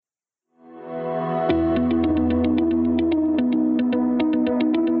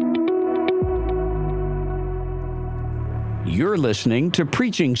You're listening to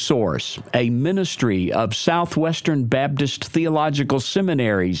Preaching Source, a ministry of Southwestern Baptist Theological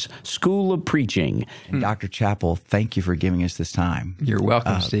Seminary's School of Preaching. And Dr. Chappell, thank you for giving us this time. You're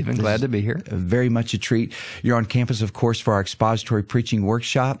welcome, Stephen. Glad to be here. Very much a treat. You're on campus, of course, for our expository preaching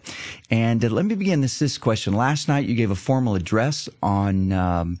workshop. And let me begin this question. Last night, you gave a formal address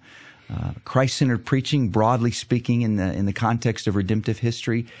on Christ-centered preaching, broadly speaking, in the context of redemptive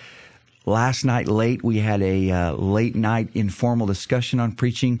history. Last night late, we had a late night informal discussion on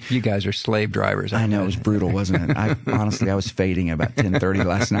preaching. You guys are slave drivers. I know, it was brutal, wasn't it? Honestly, I was fading at about 10:30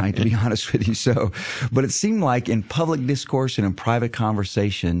 last night, to be honest with you. But it seemed like in public discourse and in private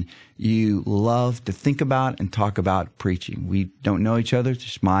conversation, you love to think about and talk about preaching. We don't know each other,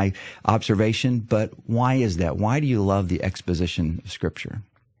 just my observation, but why is that? Why do you love the exposition of Scripture?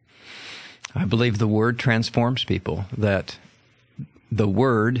 I believe the Word transforms people, that the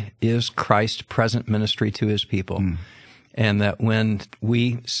Word is Christ's present ministry to His people. And that when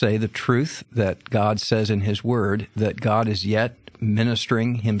we say the truth that God says in His Word, that God is yet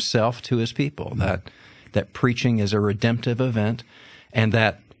ministering Himself to His people, that preaching is a redemptive event, and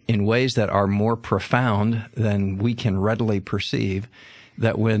that in ways that are more profound than we can readily perceive,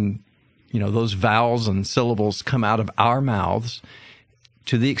 that when, those vowels and syllables come out of our mouths,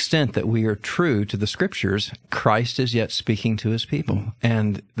 to the extent that we are true to the Scriptures, Christ is yet speaking to His people.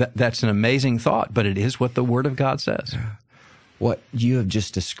 And that's an amazing thought, but it is what the Word of God says. What you have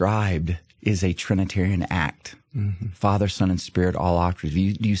just described is a Trinitarian act. Father, Son, and Spirit, all octaves. Do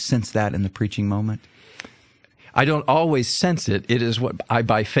you sense that in the preaching moment? I don't always sense it. It is what I,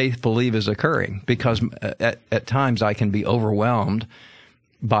 by faith, believe is occurring, because at times I can be overwhelmed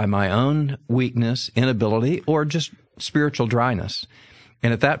by my own weakness, inability, or just spiritual dryness.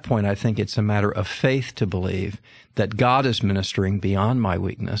 And at that point, I think it's a matter of faith to believe that God is ministering beyond my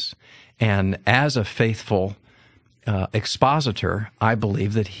weakness. And as a faithful expositor, I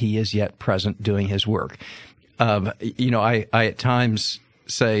believe that He is yet present doing His work. I at times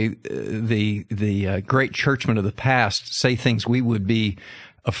say the great churchmen of the past say things we would be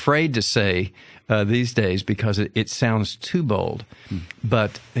afraid to say these days because it sounds too bold.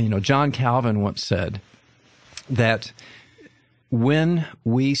 But, John Calvin once said that when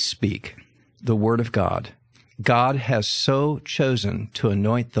we speak the Word of God, God has so chosen to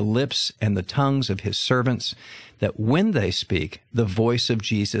anoint the lips and the tongues of His servants that when they speak, the voice of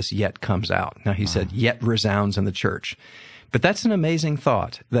Jesus yet comes out. Now, he said, yet resounds in the church. But that's an amazing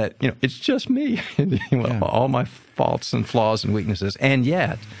thought that, it's just me, all my faults and flaws and weaknesses. And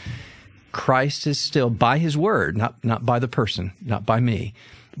yet, Christ is still, by His Word, not by the person, not by me,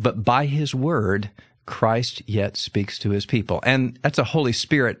 but by His Word, Christ yet speaks to His people. And that's a Holy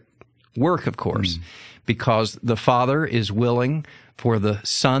Spirit work, of course, because the Father is willing for the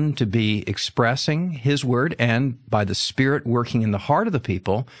Son to be expressing His Word, and by the Spirit working in the heart of the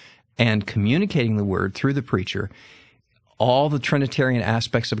people and communicating the Word through the preacher, all the Trinitarian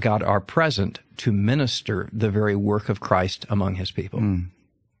aspects of God are present to minister the very work of Christ among His people.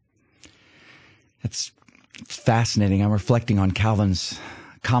 It's fascinating. I'm reflecting on Calvin's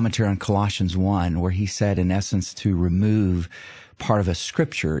commentary on Colossians 1, where he said, in essence, to remove part of a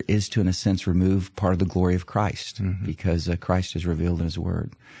Scripture is to, in a sense, remove part of the glory of Christ, because Christ is revealed in His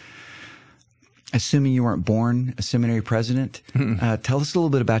Word. Assuming you weren't born a seminary president, tell us a little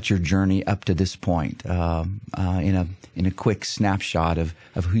bit about your journey up to this point, in a quick snapshot of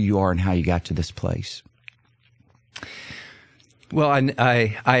who you are and how you got to this place. Well,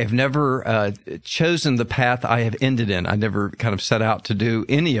 I have never chosen the path I have ended in. I never kind of set out to do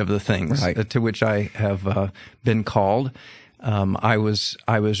any of the things to which I have been called. I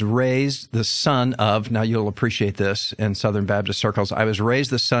was raised the son of, now you'll appreciate this in Southern Baptist circles, I was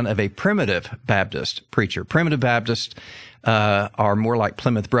raised the son of a primitive Baptist preacher. Primitive Baptists are more like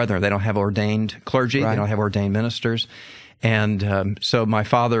Plymouth Brethren. They don't have ordained clergy. They don't have ordained ministers. And so my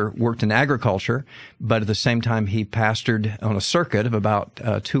father worked in agriculture, but at the same time he pastored on a circuit of about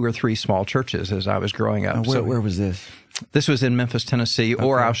 2 or 3 small churches as I was growing up. Where was this? This was in Memphis, Tennessee,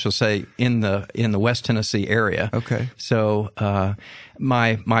 or I shall say in the West Tennessee area. Okay. So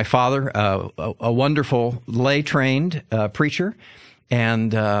my father, a wonderful lay-trained preacher,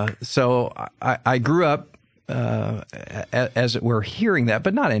 and so I grew up as it were hearing that,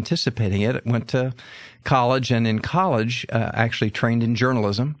 but not anticipating it. Went to college, and in college actually trained in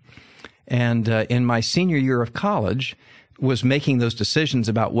journalism. And in my senior year of college, was making those decisions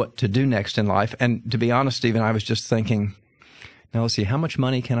about what to do next in life. And to be honest, Stephen, I was just thinking, now let's see, how much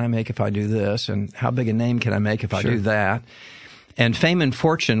money can I make if I do this? And how big a name can I make if I do that? And fame and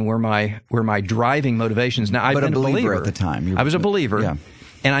fortune were my driving motivations. Now, I've been a believer at the time. I was a believer. Yeah.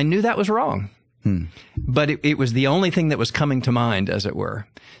 And I knew that was wrong. But it was the only thing that was coming to mind, as it were.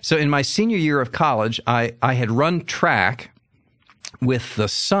 So in my senior year of college, I had run track with the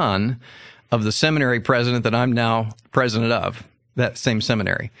son of the seminary president that I'm now president of, that same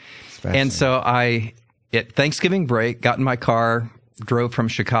seminary. And so at Thanksgiving break, got in my car, drove from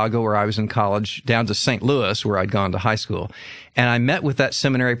Chicago, where I was in college, down to St. Louis, where I'd gone to high school. And I met with that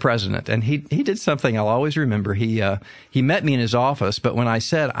seminary president, and he did something I'll always remember. He met me in his office, but when I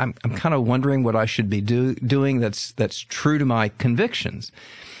said, I'm kind of wondering what I should be doing that's true to my convictions,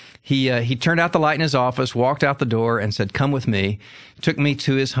 he turned out the light in his office, walked out the door, and said, "Come with me," took me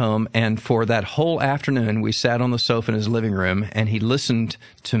to his home, and for that whole afternoon, we sat on the sofa in his living room, and he listened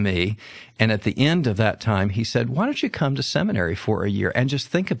to me. And at the end of that time, he said, "Why don't you come to seminary for a year and just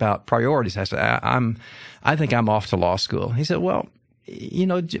think about priorities?" I said, I think I'm off to law school. He said, "Well,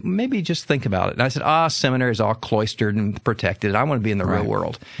 maybe just think about it." And I said, seminary is all cloistered and protected. I want to be in the real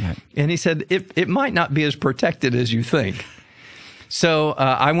world. Right. And he said, it might not be as protected as you think. So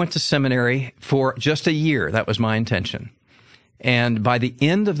I went to seminary for just a year. That was my intention. And by the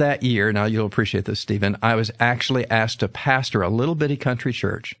end of that year, now you'll appreciate this, Stephen, I was actually asked to pastor a little bitty country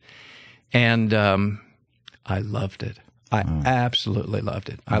church. And I loved it. I absolutely loved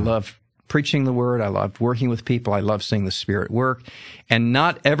it. I loved preaching the word. I loved working with people. I loved seeing the Spirit work. And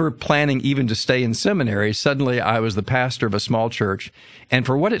not ever planning even to stay in seminary, suddenly I was the pastor of a small church. And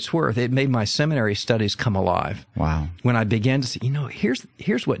for what it's worth, it made my seminary studies come alive. Wow. When I began to see,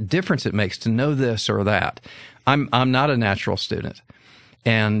 here's what difference it makes to know this or that. I'm not a natural student.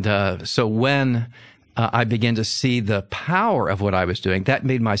 And so when I began to see the power of what I was doing, that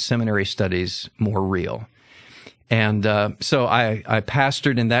made my seminary studies more real. And so I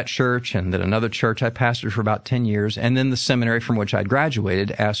pastored in that church, and then another church I pastored for about 10 years. And then the seminary from which I'd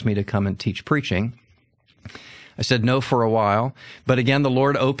graduated asked me to come and teach preaching. I said no for a while. But again, the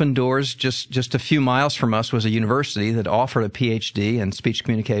Lord opened doors. Just a few miles from us was a university that offered a PhD in speech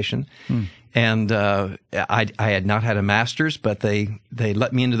communication. And I had not had a master's, but they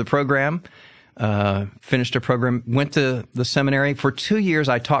let me into the program. Finished a program, went to the seminary. For 2 years,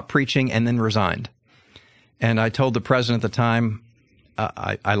 I taught preaching and then resigned. And I told the president at the time,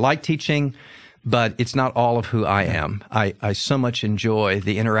 I like teaching, but it's not all of who I am. I so much enjoy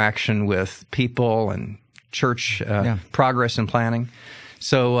the interaction with people and church progress and planning.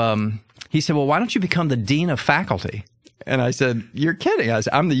 So he said, "Well, why don't you become the dean of faculty?" And I said, "You're kidding." I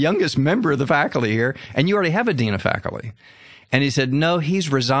said, "I'm the youngest member of the faculty here, and you already have a dean of faculty." And he said, "No, he's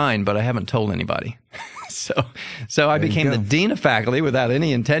resigned, but I haven't told anybody." So I became the dean of faculty without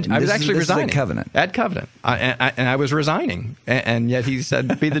any intention. I was actually resigning. At Covenant. At Covenant. And I was resigning. And yet he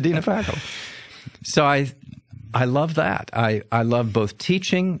said, "Be the dean of faculty." So I love that. I love both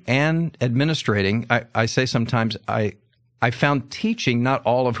teaching and administrating. I say sometimes I found teaching not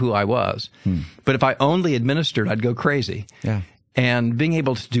all of who I was. But if I only administered, I'd go crazy. Yeah. And being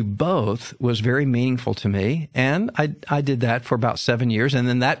able to do both was very meaningful to me. And I did that for about 7 years. And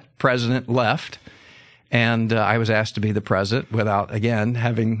then that president left. And I was asked to be the president without, again,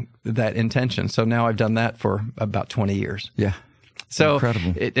 having that intention. So now I've done that for about 20 years. Yeah. So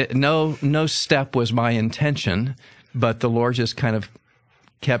incredible. No step was my intention, but the Lord just kind of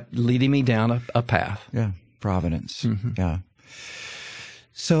kept leading me down a path. Yeah. Providence. Yeah.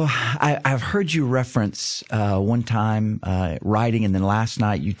 So I've heard you reference one time writing, and then last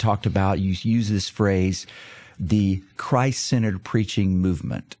night you talked about, you used this phrase, the Christ-centered preaching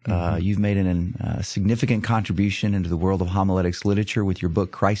movement. You've made a significant contribution into the world of homiletics literature with your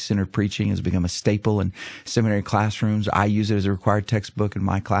book, Christ-Centered Preaching. Has become a staple in seminary classrooms. I use it as a required textbook in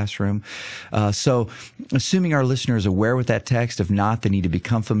my classroom. So assuming our listeners are aware with that text, if not, they need to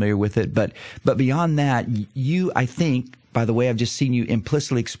become familiar with it. But beyond that, you, I think, by the way, I've just seen you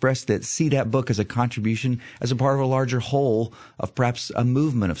implicitly express that, see that book as a contribution, as a part of a larger whole of perhaps a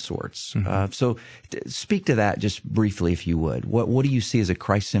movement of sorts. So speak to that just briefly, if you would. What do you see as a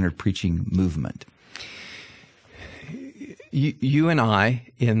Christ-centered preaching movement? You and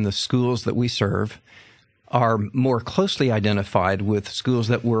I, in the schools that we serve, are more closely identified with schools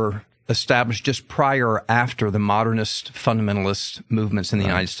that were established just prior or after the modernist fundamentalist movements in the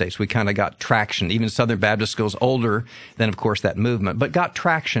United States. We kind of got traction. Even Southern Baptist schools, older than, of course, that movement, but got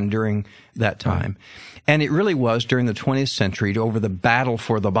traction during that time. And it really was during the 20th century, over the battle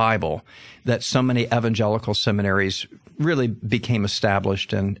for the Bible, that so many evangelical seminaries really became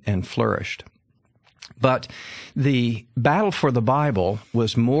established and flourished. But the battle for the Bible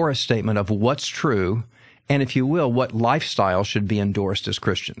was more a statement of what's true, and if you will, what lifestyle should be endorsed as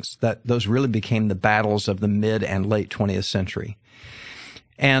Christians. That those really became the battles of the mid and late 20th century.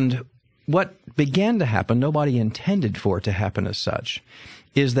 And what began to happen, nobody intended for it to happen as such,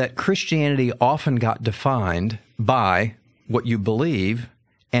 is that Christianity often got defined by what you believe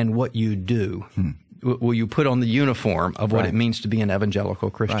and what you do. Will you put on the uniform of what it means to be an evangelical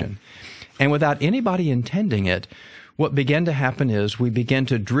Christian? Right. And without anybody intending it, what began to happen is we began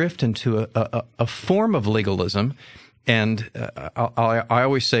to drift into a form of legalism. And I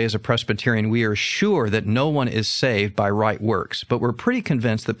always say as a Presbyterian, we are sure that no one is saved by right works, but we're pretty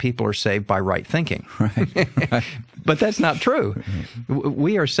convinced that people are saved by right thinking. Right. But that's not true.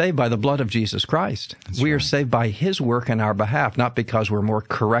 We are saved by the blood of Jesus Christ. We are saved by His work in our behalf, not because we're more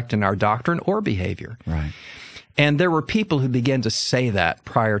correct in our doctrine or behavior. Right. And there were people who began to say that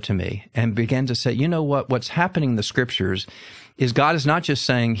prior to me and began to say, you know what's happening in the Scriptures is God is not just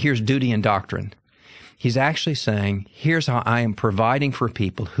saying, here's duty and doctrine. He's actually saying, here's how I am providing for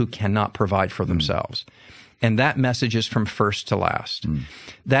people who cannot provide for themselves. And that message is from first to last.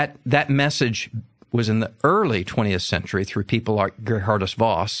 That message was in the early 20th century through people like Gerhardus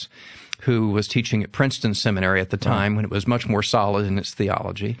Voss, who was teaching at Princeton Seminary at the time when it was much more solid in its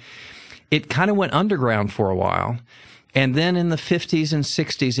theology. It kind of went underground for a while. And then in the 50s and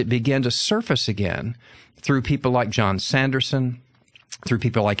 60s, it began to surface again through people like John Sanderson, through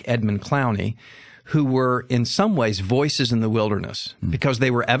people like Edmund Clowney, who were in some ways voices in the wilderness because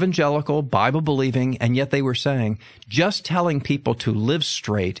they were evangelical, Bible-believing, and yet they were saying, just telling people to live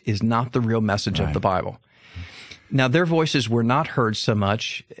straight is not the real message of the Bible. Now, their voices were not heard so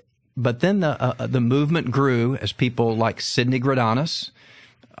much, but then the movement grew as people like Sidney Greidanus.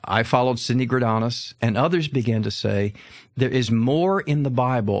 I followed Sidney Greidanus, and others began to say, there is more in the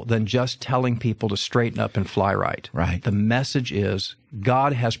Bible than just telling people to straighten up and fly right. Right. The message is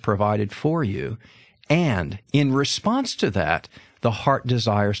God has provided for you, and in response to that, the heart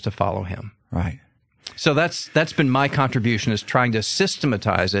desires to follow Him. Right. So that's been my contribution, is trying to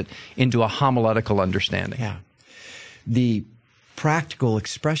systematize it into a homiletical understanding. Yeah. The practical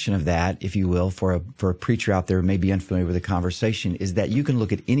expression of that, if you will, for a preacher out there who may be unfamiliar with the conversation, is that you can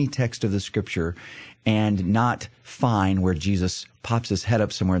look at any text of the Scripture and not find where Jesus pops his head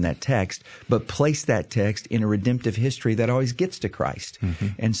up somewhere in that text, but place that text in a redemptive history that always gets to Christ.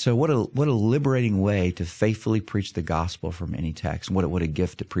 And so what a liberating way to faithfully preach the gospel from any text. What a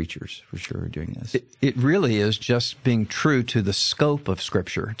gift to preachers, for sure, doing this. It really is just being true to the scope of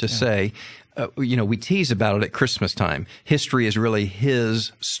Scripture to say, we tease about it at Christmas time. History is really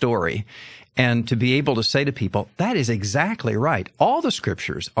His story. And to be able to say to people, that is exactly right. All the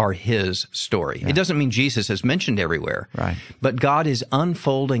Scriptures are His story. Yeah. It doesn't mean Jesus is mentioned everywhere. Right. But God is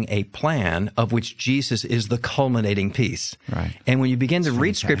unfolding a plan of which Jesus is the culminating piece. Right. And when you begin to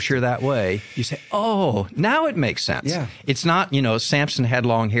read Scripture that way, you say, oh, now it makes sense. Yeah. It's not, Samson had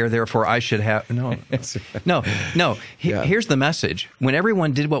long hair, therefore I should have. No. No. Here's the message. When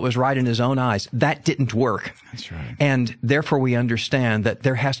everyone did what was right in his own eyes, that didn't work. That's right. And therefore we understand that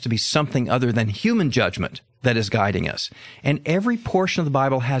there has to be something other than human judgment that is guiding us. And every portion of the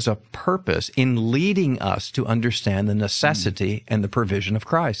Bible has a purpose in leading us to understand the necessity and the provision of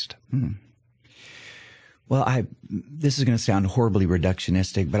Christ. Well, this is going to sound horribly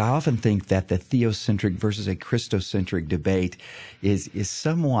reductionistic, but I often think that the theocentric versus a Christocentric debate is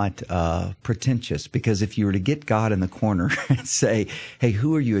somewhat pretentious, because if you were to get God in the corner and say, hey,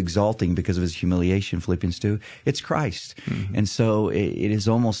 who are you exalting because of his humiliation, Philippians 2? It's Christ. And so it is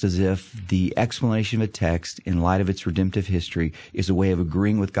almost as if the explanation of a text in light of its redemptive history is a way of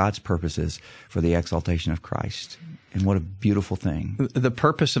agreeing with God's purposes for the exaltation of Christ. And what a beautiful thing. The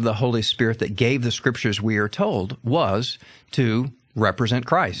purpose of the Holy Spirit that gave the Scriptures, we are told, was to represent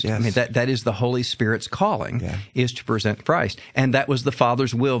Christ. Yes. I mean, that is the Holy Spirit's calling, is to present Christ. And that was the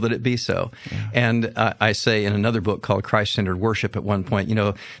Father's will that it be so. Yeah. And I say in another book called Christ-Centered Worship at one point,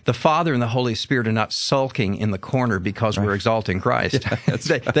 the Father and the Holy Spirit are not sulking in the corner because we're exalting Christ.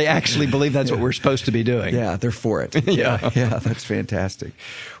 Yeah, they actually believe that's what we're supposed to be doing. Yeah, they're for it. Yeah, that's fantastic.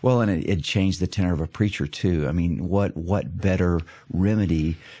 Well, and it changed the tenor of a preacher too. I mean, what better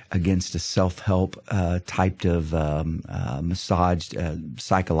remedy against a self-help type of massaged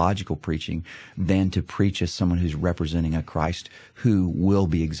psychological preaching than to preach as someone who's representing a Christ who will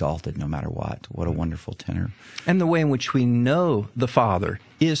be exalted no matter what. What a wonderful tenor. And the way in which we know the Father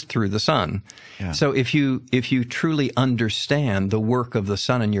is through the Son. Yeah. So if you truly understand the work of the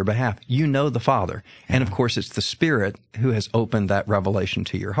Son in your behalf, you know the Father. Yeah. And of course, it's the Spirit who has opened that revelation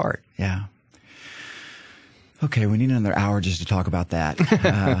to your heart. Yeah. Okay, we need another hour just to talk about that.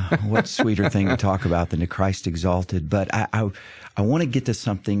 What sweeter thing to talk about than to Christ exalted? But I want to get to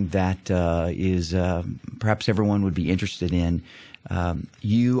something that is perhaps everyone would be interested in.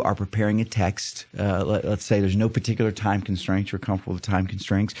 you are preparing a text. Let's say there's no particular time constraints. You're comfortable with time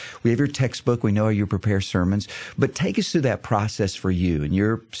constraints. We have your textbook. We know how you prepare sermons. But take us through that process for you in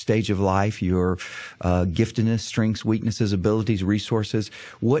your stage of life, your giftedness, strengths, weaknesses, abilities, resources.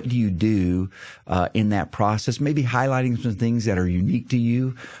 What do you do in that process? Maybe highlighting some things that are unique to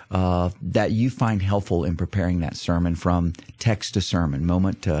you that you find helpful in preparing that sermon from text to sermon,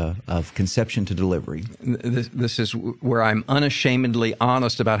 moment of conception to delivery. This is where I'm unashamedly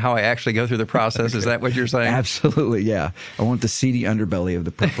honest about how I actually go through the process. Okay. Is that what you're saying? Absolutely, yeah. I want the seedy underbelly of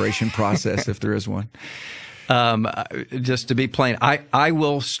the preparation process, if there is one. Just to be plain, I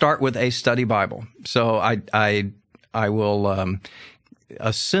will start with a study Bible. So I will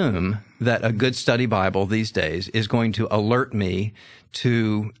assume that a good study Bible these days is going to alert me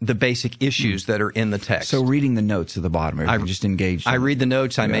to the basic issues that are in the text. So reading the notes at the bottom, I just engage. I read the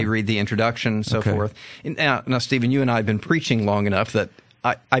notes. I may read the introduction and so forth. Now, Stephen, you and I have been preaching long enough that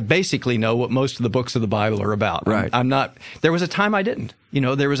I basically know what most of the books of the Bible are about. Right. I'm not. There was a time I didn't.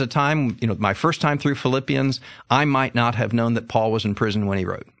 There was a time. My first time through Philippians, I might not have known that Paul was in prison when he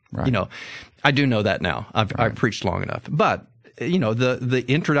wrote. Right. I do know that now. I've preached long enough, but the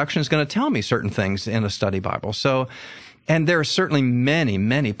introduction is going to tell me certain things in a study Bible. So. And there are certainly many,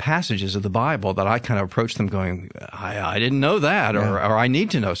 many passages of the Bible that I kind of approach them going, I didn't know that, or I need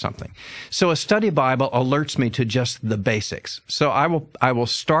to know something. So a study Bible alerts me to just the basics. So I will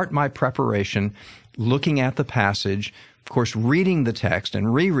start my preparation looking at the passage, of course, reading the text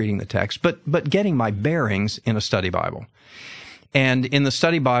and rereading the text, but getting my bearings in a study Bible. And in the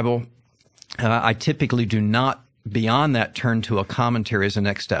study Bible, I typically do not beyond that turn to a commentary as the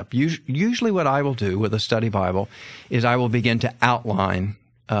next step. Usually what I will do with a study Bible is I will begin to outline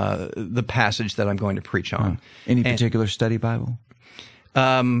the passage that I'm going to preach on. Any particular study Bible?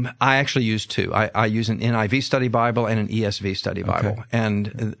 I actually use two. I use an NIV study Bible and an ESV study Bible.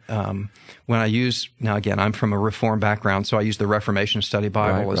 And when I use, now again, I'm from a Reformed background, so I use the Reformation study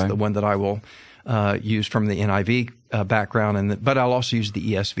Bible as the one that I will use from the NIV background, but I'll also use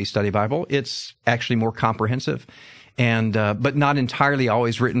the ESV study Bible. It's actually more comprehensive, and but not entirely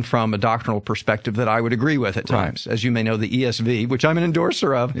always written from a doctrinal perspective that I would agree with at times. As you may know, the ESV, which I'm an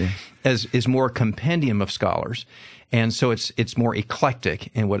endorser of, is more a compendium of scholars, and so it's more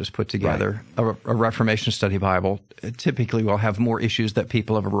eclectic in what is put together. Right. A Reformation study Bible typically will have more issues that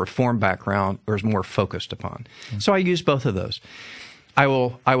people of a Reformed background are more focused upon. So I use both of those. I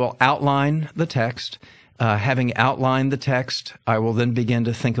will outline the text. Having outlined the text, I will then begin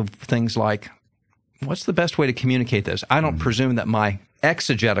to think of things like, what's the best way to communicate this? I don't presume that my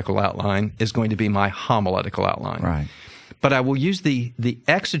exegetical outline is going to be my homiletical outline. Right. But I will use the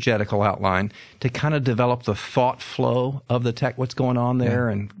exegetical outline to kind of develop the thought flow of the text, what's going on there,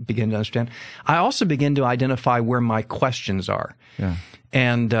 and begin to understand. I also begin to identify where my questions are. Yeah.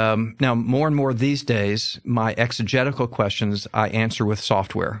 And now, more and more these days, my exegetical questions I answer with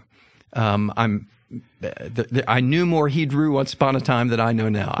software. I knew more Hebrew once upon a time than I know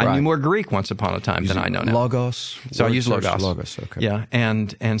now. I knew more Greek once upon a time than I know now. Logos. So I use Logos. Logos, okay. Yeah,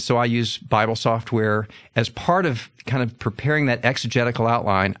 and so I use Bible software as part of kind of preparing that exegetical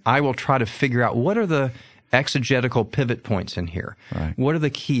outline. I will try to figure out what are the exegetical pivot points in here. Right. What are the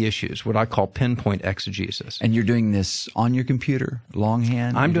key issues? What I call pinpoint exegesis. And you're doing this on your computer,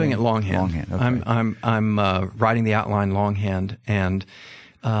 longhand? I'm doing it longhand. Longhand. Okay. I'm writing the outline longhand, and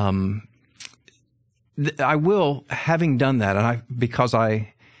I will, having done that, and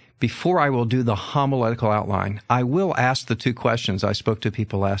before I will do the homiletical outline, I will ask the two questions I spoke to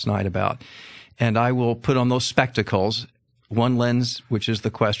people last night about, and I will put on those spectacles. One lens, which is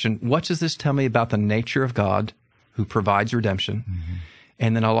the question, what does this tell me about the nature of God who provides redemption? Mm-hmm.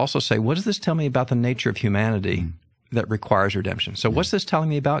 And then I'll also say, what does this tell me about the nature of humanity that requires redemption? So what's this telling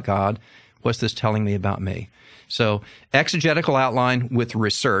me about God? What's this telling me about me? So exegetical outline with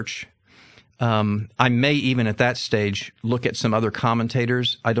research. I may even at that stage look at some other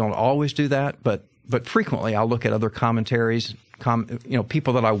commentators. I don't always do that, but frequently I'll look at other commentaries,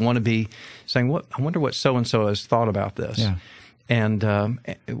 people that I want to be saying, I wonder what so-and-so has thought about this. Yeah. And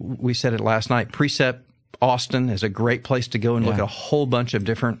we said it last night, Precept Austin is a great place to go and look at a whole bunch of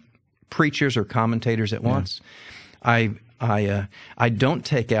different preachers or commentators at once. I don't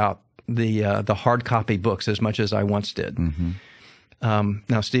take out the hard copy books as much as I once did. Mm-hmm.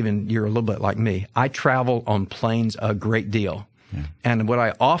 Now, Stephen, you're a little bit like me. I travel on planes a great deal. Yeah. And what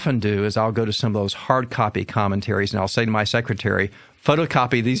I often do is I'll go to some of those hard copy commentaries and I'll say to my secretary,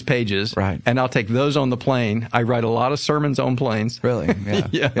 photocopy these pages, and I'll take those on the plane. I write a lot of sermons on planes. Really?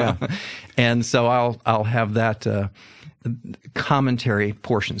 Yeah. Yeah. And so I'll have that commentary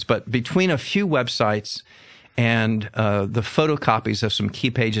portions. But between a few websites and the photocopies of some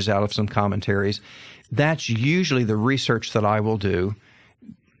key pages out of some commentaries. That's usually the research that I will do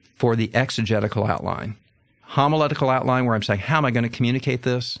for the exegetical outline. Homiletical outline, where I'm saying, how am I going to communicate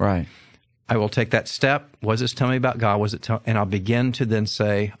this? Right. I will take that step. What does this tell me about God? And I'll begin to then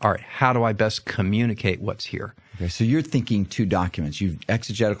say, all right, how do I best communicate what's here? Okay, so you're thinking two documents. You've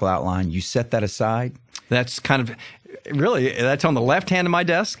exegetical outline. You set that aside. That's kind of really, that's on the left hand of my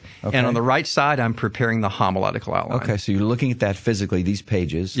desk. Okay. And on the right side, I'm preparing the homiletical outline. Okay, so you're looking at that physically, these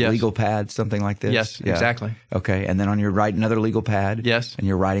pages, yes. Legal pad, something like this? Yes, exactly. Okay, and then on your right, another legal pad? Yes. And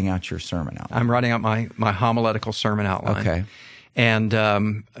you're writing out your sermon outline? I'm writing out my homiletical sermon outline. Okay. And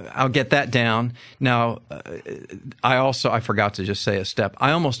I'll get that down. Now, I forgot to just say a step.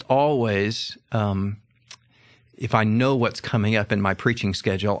 I almost always, if I know what's coming up in my preaching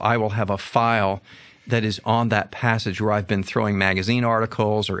schedule, I will have a file that is on that passage where I've been throwing magazine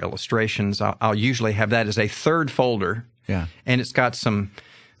articles or illustrations. I'll usually have that as a third folder. Yeah. And it's got some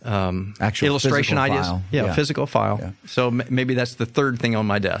actual illustration ideas. File. Yeah, physical file. Yeah. So maybe that's the third thing on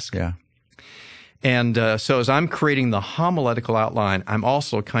my desk. Yeah. And so as I'm creating the homiletical outline, I'm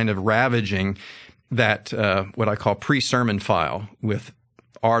also kind of ravaging that what I call pre-sermon file with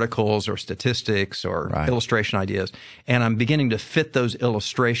articles or statistics or illustration ideas. And I'm beginning to fit those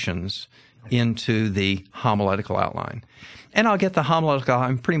illustrations into the homiletical outline. And I'll get the homiletical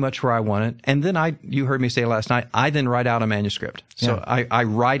outline pretty much where I want it. And then you heard me say last night, I then write out a manuscript. So I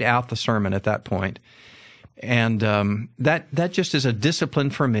write out the sermon at that point. And that just is a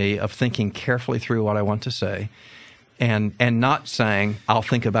discipline for me of thinking carefully through what I want to say and not saying, I'll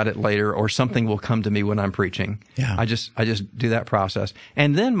think about it later or something will come to me when I'm preaching. Yeah. I just do that process.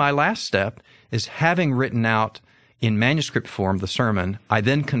 And then my last step is having written out in manuscript form the sermon, I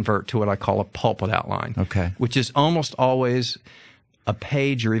then convert to what I call a pulpit outline, which is almost always a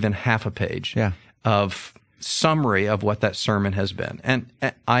page or even half a page of summary of what that sermon has been. And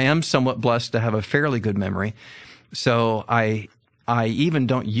I am somewhat blessed to have a fairly good memory, so I even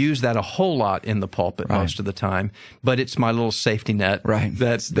don't use that a whole lot in the pulpit most of the time, but it's my little safety net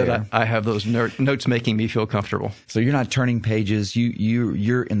that I have those notes making me feel comfortable. So you're not turning pages.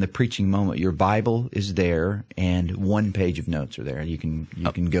 You're in the preaching moment. Your Bible is there, and one page of notes are there. You can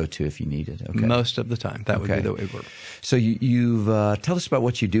go to if you need it. Okay. Most of the time, that would be the way it works. So you've tell us about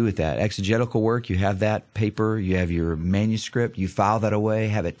what you do with that exegetical work. You have that paper. You have your manuscript. You file that away.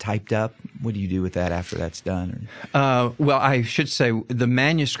 Have it typed up. What do you do with that after that's done? Well, I should say the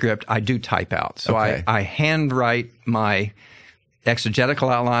manuscript I do type out. So I handwrite my exegetical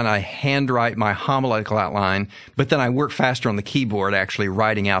outline, I handwrite my homiletical outline, but then I work faster on the keyboard actually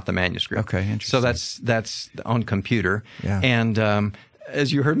writing out the manuscript. Okay, interesting. So that's on computer. Yeah. And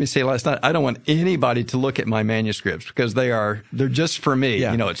as you heard me say last night, I don't want anybody to look at my manuscripts because they're just for me.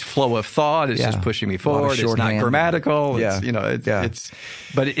 Yeah. You know, it's flow of thought. It's just pushing me forward. It's not grammatical. Yeah.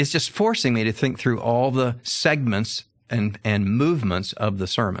 But it's just forcing me to think through all the segments and movements of the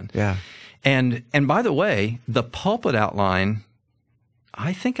sermon. Yeah. And by the way, the pulpit outline,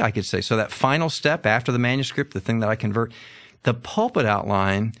 I think I could say, so that final step after the manuscript, the thing that I convert, the pulpit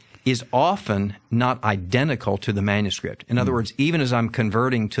outline is often not identical to the manuscript. In other words, even as I'm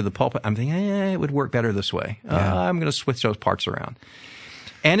converting to the pulpit, I'm thinking, it would work better this way. I'm going to switch those parts around.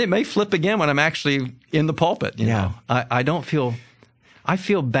 And it may flip again when I'm actually in the pulpit. You know? I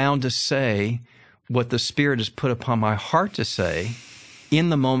feel bound to say what the Spirit has put upon my heart to say in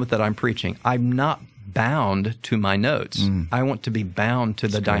the moment that I'm preaching. I'm not bound to my notes. I want to be bound to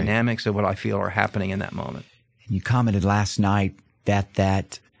the dynamics of what I feel are happening in that moment. You commented last night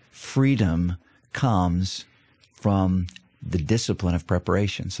that freedom comes from the discipline of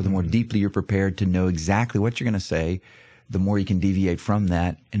preparation. So the more deeply you're prepared to know exactly what you're going to say, the more you can deviate from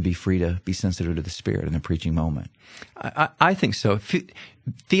that and be free to be sensitive to the Spirit in the preaching moment. I think so.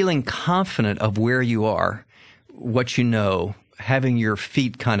 Feeling confident of where you are, what you know, having your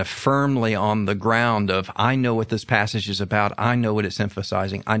feet kind of firmly on the ground of, I know what this passage is about, I know what it's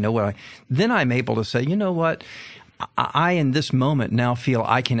emphasizing, then I'm able to say, you know what, I in this moment now feel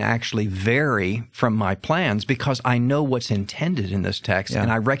I can actually vary from my plans because I know what's intended in this text,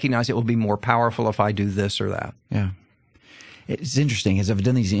 and I recognize it will be more powerful if I do this or that. Yeah. It's interesting, as I've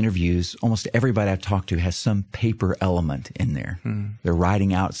done these interviews, almost everybody I've talked to has some paper element in there. They're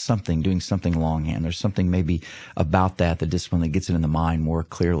writing out something, doing something longhand. There's something maybe about the discipline that gets it in the mind more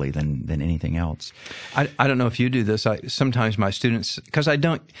clearly than anything else. I don't know if you do this. Sometimes my students, because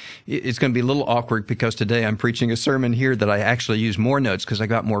it's going to be a little awkward because today I'm preaching a sermon here that I actually use more notes because I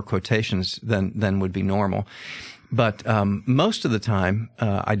got more quotations than would be normal. But most of the time,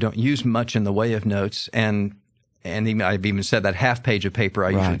 I don't use much in the way of notes, and and I've even said that half page of paper I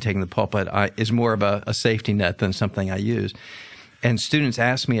usually take in the pulpit is more of a safety net than something I use. And students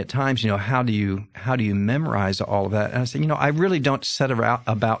ask me at times, how do you memorize all of that? And I say, I really don't set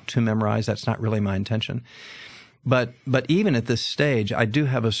about to memorize. That's not really my intention. But even at this stage, I do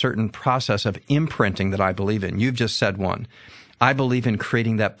have a certain process of imprinting that I believe in. You've just said one. I believe in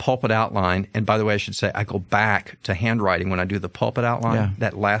creating that pulpit outline. And by the way, I should say I go back to handwriting when I do the pulpit outline,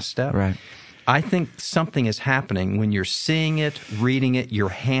 that last step. Right. I think something is happening when you're seeing it, reading it, your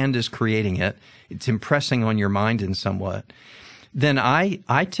hand is creating it. It's impressing on your mind in somewhat. Then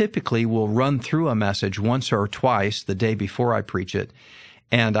I typically will run through a message once or twice the day before I preach it.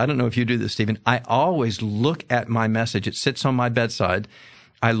 And I don't know if you do this, Stephen. I always look at my message. It sits on my bedside.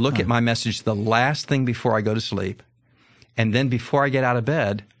 I look at my message the last thing before I go to sleep. And then before I get out of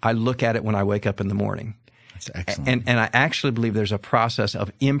bed, I look at it when I wake up in the morning. That's excellent. And I actually believe there's a process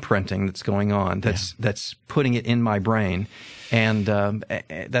of imprinting that's going on that's putting it in my brain. And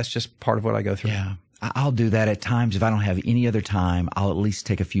that's just part of what I go through. Yeah. I'll do that at times. If I don't have any other time, I'll at least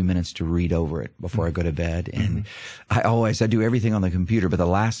take a few minutes to read over it before I go to bed. And I do everything on the computer, but the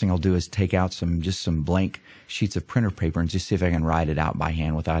last thing I'll do is take out some blank sheets of printer paper and just see if I can write it out by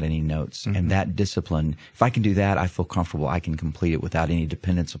hand without any notes. And that discipline, if I can do that, I feel comfortable I can complete it without any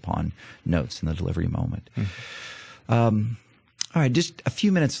dependence upon notes in the delivery moment. All right, just a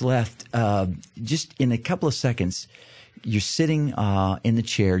few minutes left. Just in a couple of seconds, you're sitting in the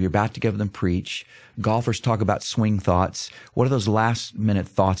chair. You're about to give them preach. Golfers talk about swing thoughts. What are those last-minute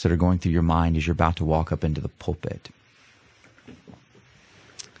thoughts that are going through your mind as you're about to walk up into the pulpit?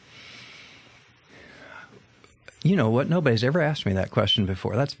 You know what? Nobody's ever asked me that question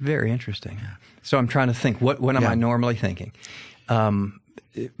before. That's very interesting. So I'm trying to think, what am I normally thinking?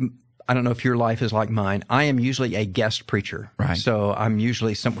 I don't know if your life is like mine. I am usually a guest preacher, right? So I'm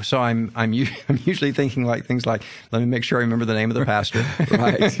usually I'm usually thinking things like, let me make sure I remember the name of the pastor,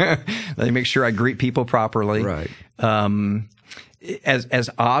 right? Let me make sure I greet people properly, right? As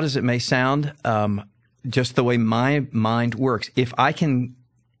odd as it may sound, just the way my mind works, if I can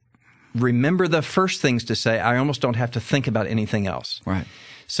remember the first things to say, I almost don't have to think about anything else, right?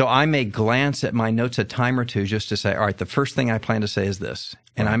 So I may glance at my notes a time or two just to say, all right, the first thing I plan to say is this.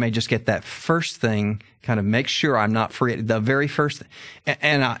 And I may just get that first thing, kind of make sure I'm not forgetting the very first thing.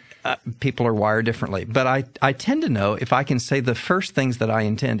 And people are wired differently. But I tend to know if I can say the first things that I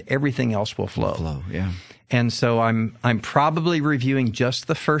intend, everything else will flow. Yeah. And so I'm probably reviewing just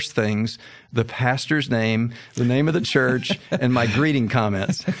the first things, the pastor's name, the name of the church, and my greeting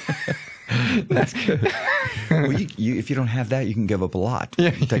comments. That's good. Well, if you don't have that, you can give up a lot.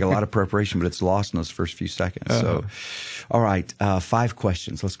 You take a lot of preparation, but it's lost in those first few seconds. So, all right, 5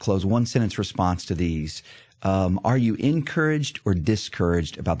 questions. Let's close. 1-sentence response to these. Are you encouraged or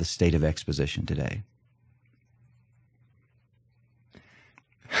discouraged about the state of exposition today?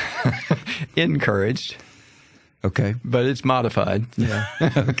 Encouraged. Okay. But it's modified. Yeah.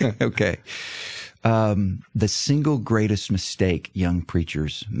 Okay. The single greatest mistake young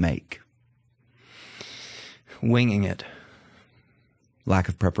preachers make? Winging it. Lack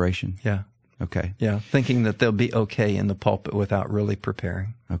of preparation? Yeah. Okay. Yeah. Thinking that they'll be okay in the pulpit without really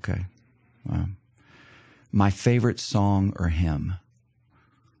preparing. Okay. Wow. My favorite song or hymn?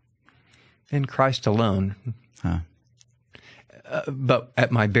 In Christ Alone. Huh. But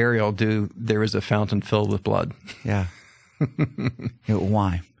at my burial, there is a fountain filled with blood. Yeah.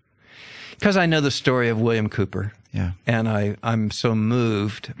 Why? Because I know the story of William Cooper. Yeah. And I'm so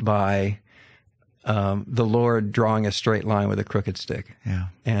moved by the Lord drawing a straight line with a crooked stick. Yeah.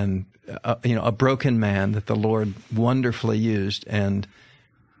 And, a broken man that the Lord wonderfully used, and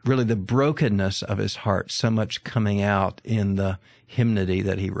really the brokenness of his heart, so much coming out in the hymnody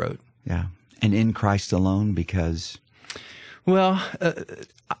that he wrote. Yeah. And in Christ alone, because? Well,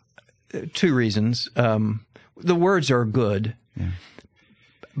 2 reasons. The words are good. Yeah.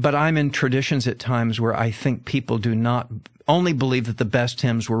 But I'm in traditions at times where I think people do not only believe that the best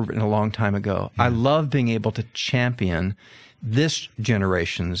hymns were written a long time ago. Yeah. I love being able to champion this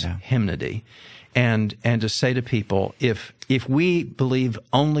generation's hymnody, and to say to people, if we believe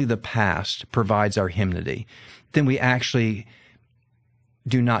only the past provides our hymnody, then we actually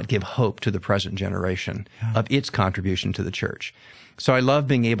do not give hope to the present generation of its contribution to the church. So I love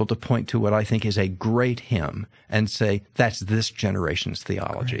being able to point to what I think is a great hymn and say, that's this generation's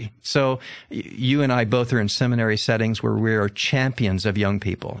theology. Great. So you and I both are in seminary settings where we are champions of young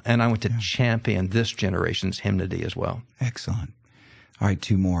people, and I want to champion this generation's hymnody as well. Excellent. All right,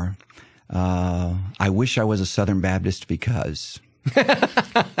 2 more. I wish I was a Southern Baptist because?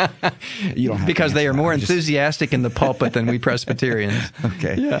 You don't have because to they are answer more that. Just- enthusiastic in the pulpit than we Presbyterians.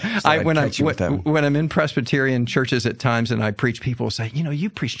 Okay. Yeah. So I'd catch you with that one. When I'm in Presbyterian churches at times and I preach, people will say, you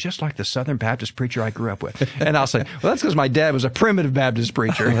preach just like the Southern Baptist preacher I grew up with. And I'll say, well, that's because my dad was a primitive Baptist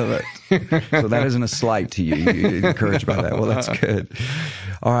preacher. So that isn't a slight to you. You're encouraged by that. Well, that's good.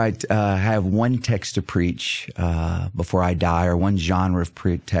 All right. I have one text to preach before I die, or one genre of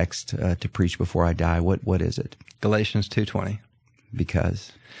text to preach before I die. What is it? Galatians 2:20.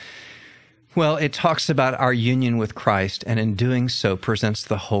 Because? Well, it talks about our union with Christ, and in doing so presents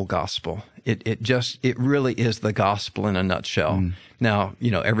the whole gospel. It really is the gospel in a nutshell. Now,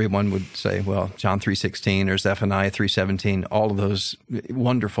 everyone would say, well, John 3:16 or Zephaniah 3:17, all of those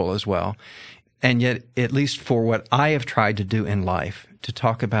wonderful as well. And yet, at least for what I have tried to do in life, to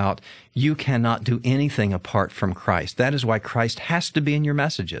talk about you cannot do anything apart from Christ. That is why Christ has to be in your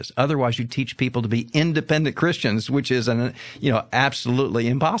messages. Otherwise, you teach people to be independent Christians, which is absolutely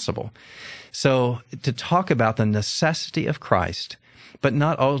impossible. So to talk about the necessity of Christ, but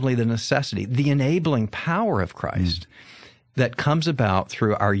not only the necessity, the enabling power of Christ that comes about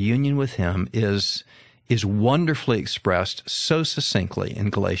through our union with Him is wonderfully expressed so succinctly in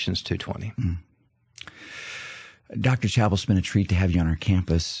Galatians 2:20. Dr. Chappell, it's been a treat to have you on our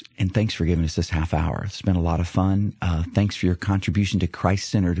campus, and thanks for giving us this half hour. It's been a lot of fun. Thanks for your contribution to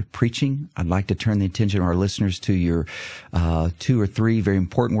Christ-centered preaching. I'd like to turn the attention of our listeners to your 2 or 3 very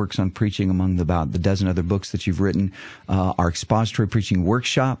important works on preaching among about the dozen other books that you've written. Our expository preaching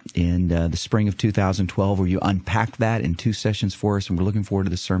workshop in the spring of 2012, where you unpacked that in 2 sessions for us, and we're looking forward to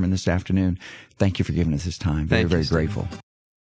the sermon this afternoon. Thank you for giving us this time. Very, very grateful.